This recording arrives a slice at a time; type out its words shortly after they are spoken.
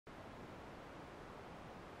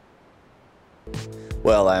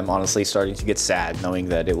Well, I'm honestly starting to get sad knowing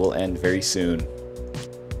that it will end very soon.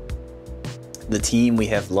 The team we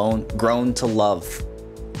have grown to love.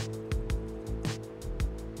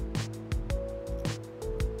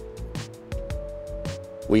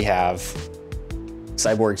 We have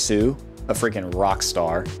Cyborg Sue, a freaking rock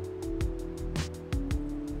star.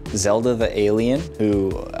 Zelda the alien,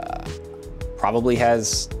 who probably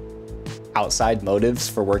has outside motives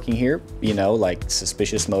for working here, you know, like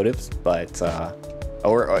suspicious motives, but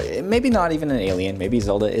or maybe not even an alien. Maybe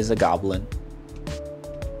Zelda is a goblin.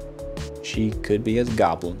 She could be a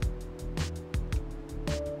goblin.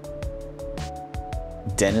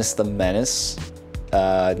 Dennis the Menace.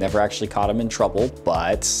 Never actually caught him in trouble,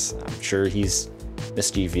 but I'm sure he's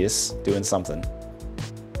mischievous, doing something.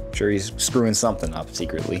 I'm sure he's screwing something up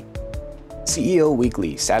secretly. CEO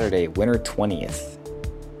Weekly, Saturday, winter 20th.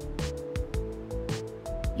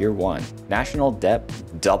 Year 1. National debt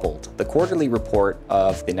doubled. The quarterly report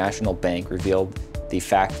of the National Bank revealed the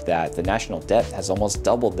fact that the national debt has almost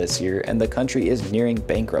doubled this year and the country is nearing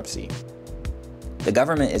bankruptcy. The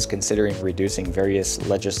government is considering reducing various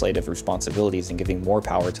legislative responsibilities and giving more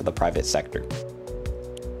power to the private sector.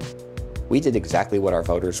 We did exactly what our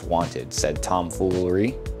voters wanted, said Tom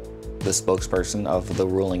Foolery, the spokesperson of the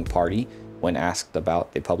ruling party, when asked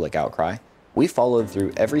about the public outcry. We followed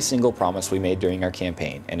through every single promise we made during our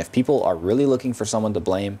campaign, and if people are really looking for someone to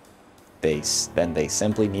blame, then they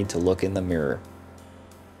simply need to look in the mirror.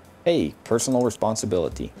 Hey, personal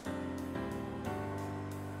responsibility.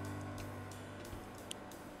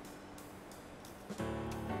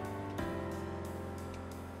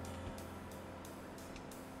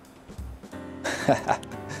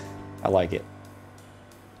 I like it.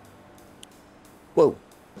 Whoa,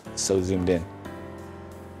 so zoomed in.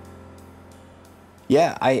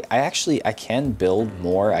 Yeah, I can build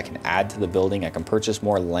more. I can add to the building. I can purchase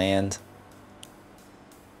more land.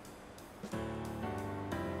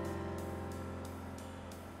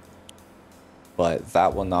 But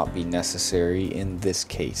that will not be necessary in this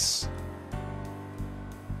case.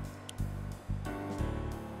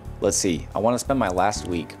 Let's see. I want to spend my last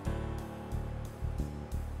week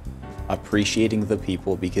appreciating the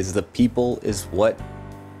people, because the people is what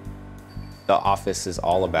the office is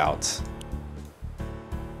all about.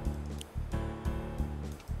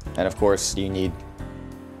 And of course, you need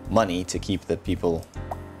money to keep the people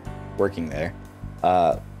working there.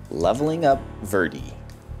 Leveling up Verdi.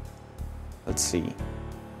 Let's see.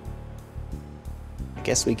 I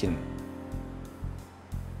guess we can...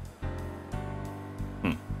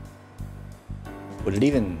 Would it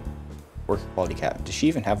even... Work quality cap. Does she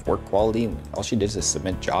even have work quality? All she did is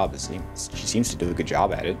submit job. She seems to do a good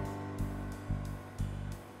job at it.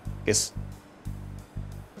 Guess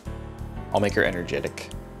I'll make her energetic.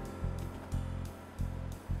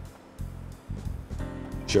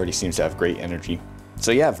 She already seems to have great energy.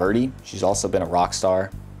 So yeah, Verdi, she's also been a rock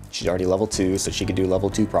star. She's already level 2, so she could do level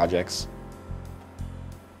 2 projects.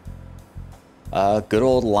 Good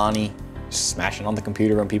old Lonnie, smashing on the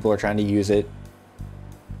computer when people are trying to use it.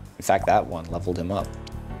 In fact, that one leveled him up.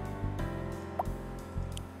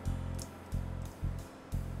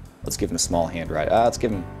 Let's give him a small hand ride. Let's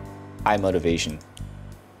give him high motivation.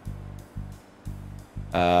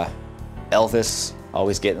 Elvis,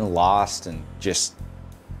 always getting lost and just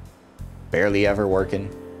barely ever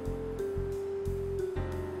working.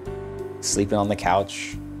 Sleeping on the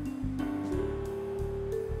couch.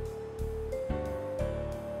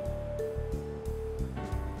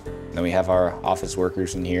 Then we have our office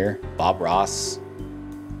workers in here. Bob Ross.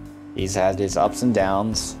 He's had his ups and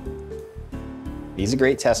downs. He's a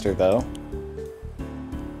great tester, though.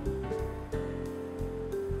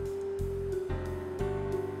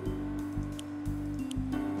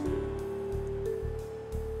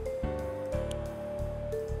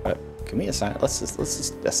 But can we assign? Let's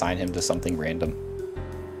just assign him to something random.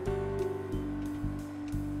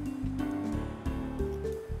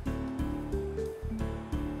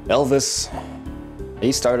 Elvis,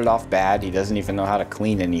 he started off bad. He doesn't even know how to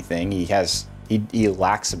clean anything. He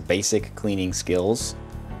lacks basic cleaning skills,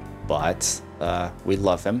 but we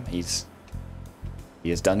love him. He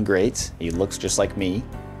has done great. He looks just like me,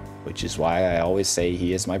 which is why I always say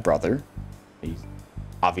he is my brother. He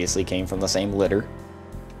obviously came from the same litter.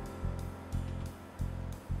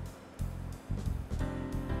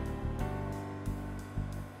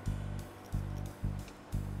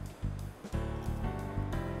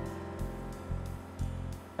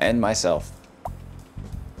 And myself.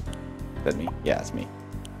 Is that me? Yeah, it's me.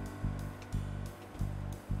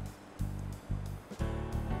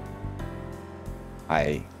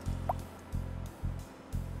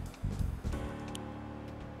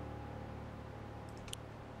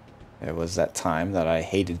 There was that time that I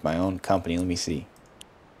hated my own company. Let me see.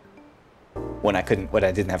 When I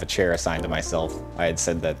didn't have a chair assigned to myself, I had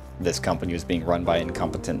said that this company was being run by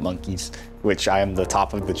incompetent monkeys, which I am the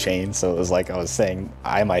top of the chain. So it was like I was saying,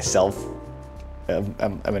 I myself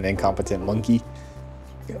am an incompetent monkey.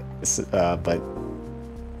 But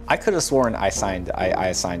I could have sworn I assigned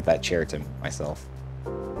that chair to myself.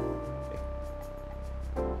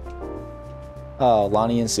 Oh,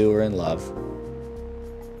 Lonnie and Sue are in love.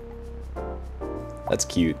 That's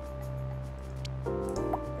cute.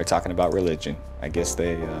 They're talking about religion. I guess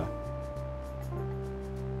they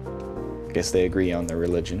agree on their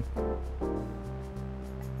religion.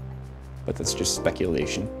 But that's just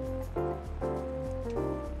speculation.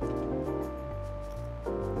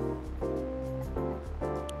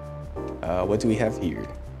 What do we have here?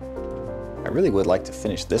 I really would like to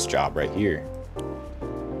finish this job right here.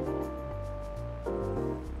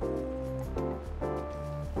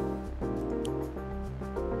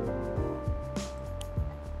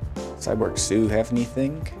 Cyborg Sue have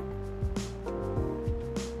anything?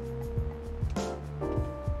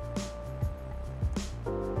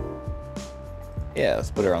 Yeah,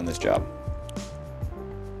 let's put her on this job.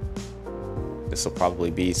 This will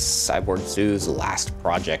probably be Cyborg Sue's last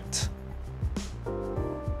project.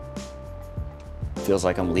 Feels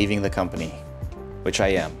like I'm leaving the company, which I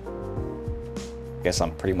am. Guess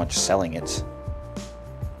I'm pretty much selling it.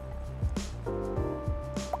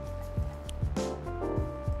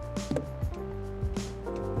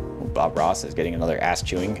 Bob Ross is getting another ass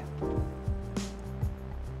chewing.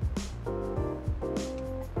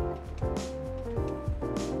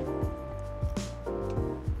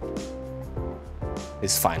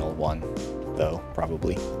 His final one, though,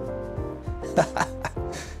 probably.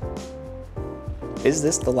 Is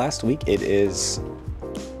this the last week? It is.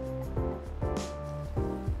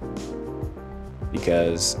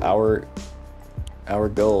 Because our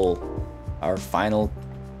goal, our final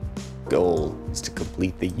goal is to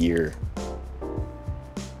complete the year.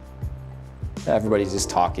 Everybody's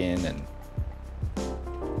just talking and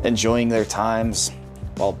enjoying their times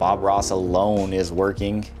while Bob Ross alone is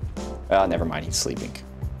working. Never mind, he's sleeping.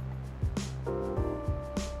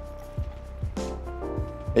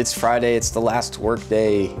 It's Friday, it's the last work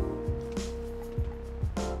day.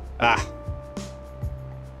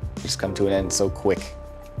 Just come to an end so quick.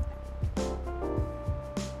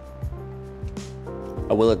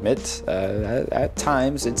 I will admit, at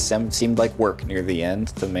times it seemed like work near the end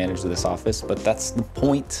to manage this office, but that's the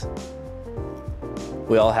point.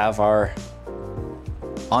 We all have our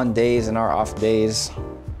on days and our off days.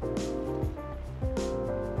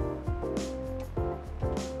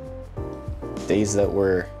 Days that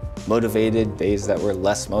were motivated, days that were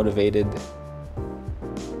less motivated.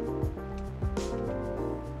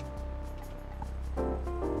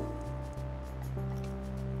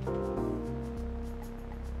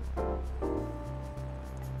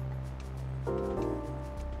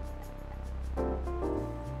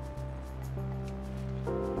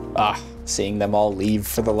 Seeing them all leave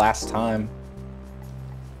for the last time.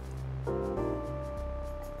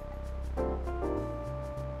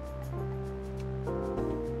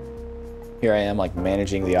 Here I am, like,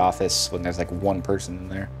 managing the office when there's like one person in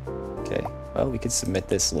there. Okay, well, we could submit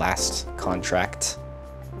this last contract.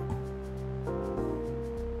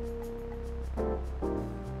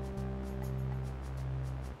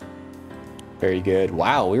 Very good.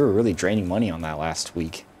 Wow, we were really draining money on that last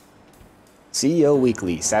week. CEO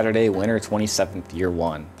Weekly, Saturday, winter 27th, year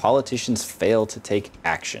 1. Politicians fail to take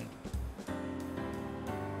action.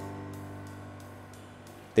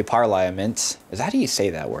 The Parliament, is that how you say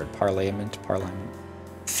that word? Parliament?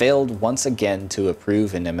 Failed once again to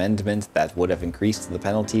approve an amendment that would have increased the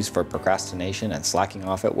penalties for procrastination and slacking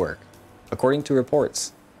off at work. According to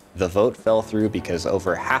reports, the vote fell through because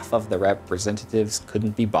over half of the representatives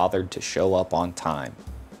couldn't be bothered to show up on time.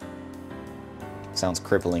 Sounds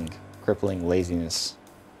crippling laziness.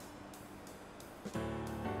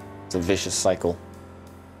 It's a vicious cycle.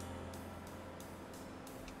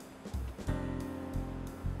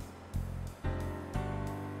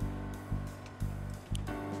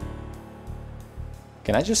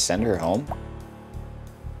 Can I just send her home?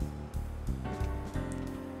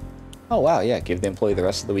 Oh wow, yeah, give the employee the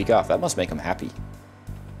rest of the week off. That must make him happy.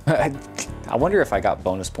 I wonder if I got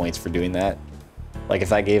bonus points for doing that. Like if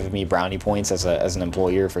that gave me brownie points as an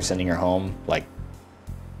employer for sending her home, like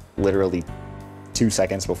literally 2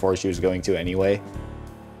 seconds before she was going to anyway.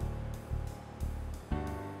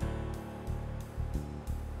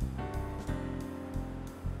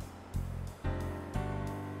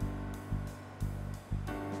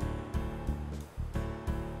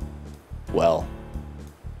 Well,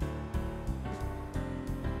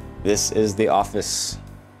 This is the office.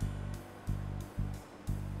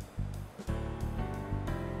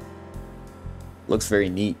 Looks very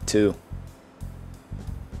neat too.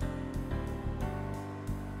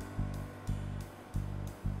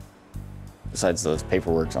 Besides those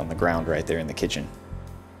paperworks on the ground right there in the kitchen.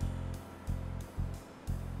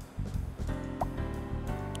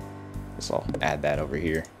 So I'll add that over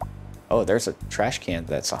here. Oh, there's a trash can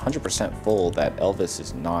that's 100% full that Elvis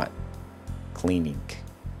is not cleaning.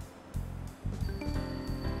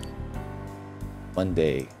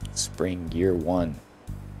 Monday, spring year 1.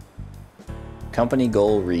 Company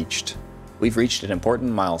goal reached. We've reached an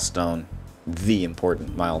important milestone. The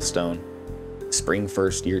important milestone. Spring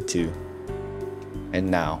 1st, year 2. And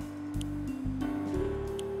now.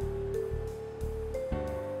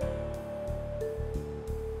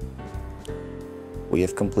 We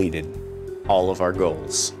have completed all of our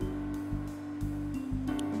goals.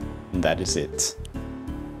 And that is it.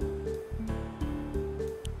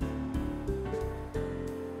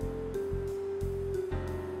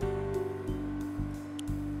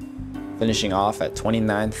 Finishing off at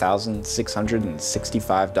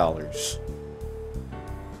 $29,665.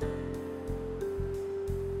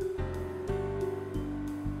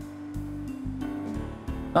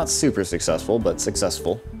 Not super successful, but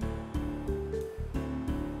successful.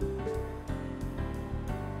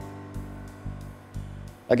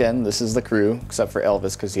 Again, this is the crew, except for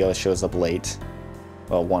Elvis, because he always shows up late.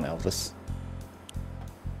 Well, one Elvis.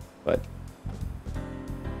 But,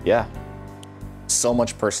 yeah. So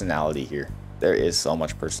much personality here. There is so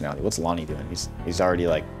much personality. What's Lonnie doing? He's already,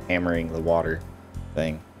 like, hammering the water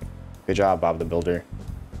thing. Good job, Bob the Builder.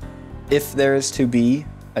 If there is to be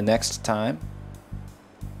a next time,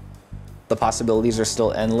 the possibilities are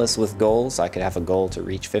still endless with goals. I could have a goal to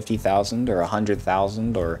reach 50,000 or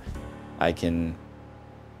 100,000, or I can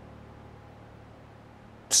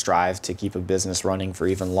strive to keep a business running for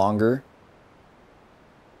even longer.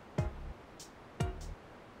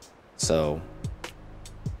 So,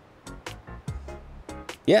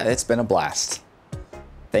 yeah, it's been a blast.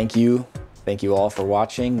 Thank you all for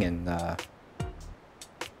watching, and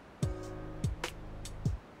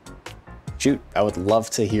shoot, I would love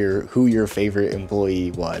to hear who your favorite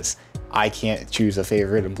employee was. I can't choose a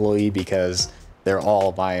favorite employee because they're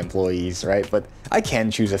all my employees, right? But I can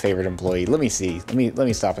choose a favorite employee. Let me see. Let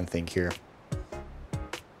me stop and think here.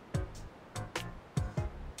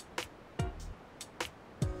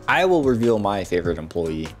 I will reveal my favorite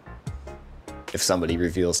employee if somebody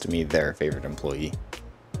reveals to me their favorite employee.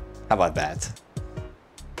 How about that?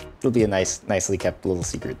 It'll be a nicely kept little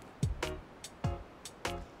secret.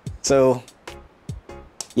 So,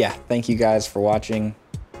 yeah, thank you guys for watching.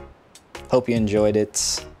 Hope you enjoyed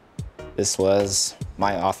it. This was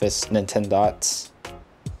my office, Nintendots.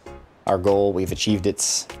 Our goal, we've achieved it.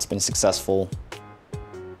 It's been successful.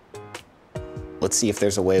 Let's see if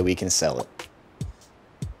there's a way we can sell it.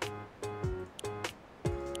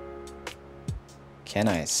 Can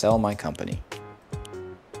I sell my company?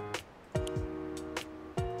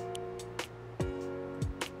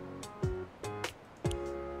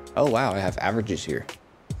 Oh wow, I have averages here.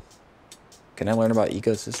 Can I learn about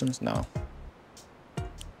ecosystems? No.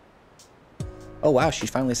 Oh wow, she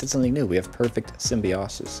finally said something new. We have perfect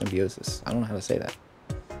symbiosis. I don't know how to say that.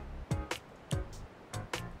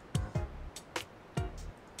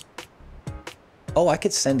 Oh, I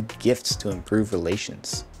could send gifts to improve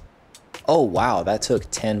relations. Oh wow, that took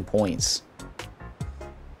 10 points.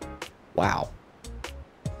 Wow.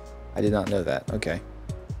 I did not know that. Okay.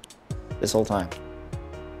 This whole time.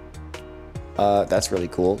 That's really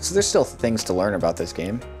cool. So there's still things to learn about this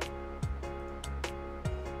game.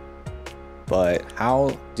 But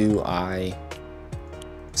how do I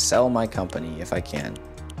sell my company if I can?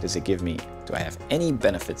 Does it give me, do I have any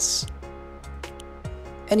benefits?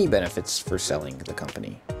 Any benefits for selling the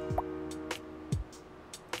company?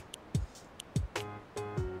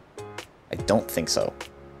 I don't think so.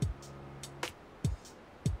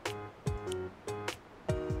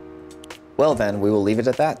 Well then, we will leave it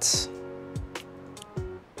at that.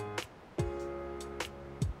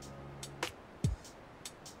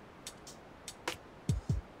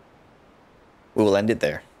 We will end it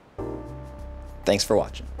there. Thanks for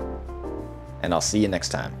watching, and I'll see you next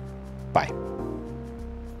time. Bye.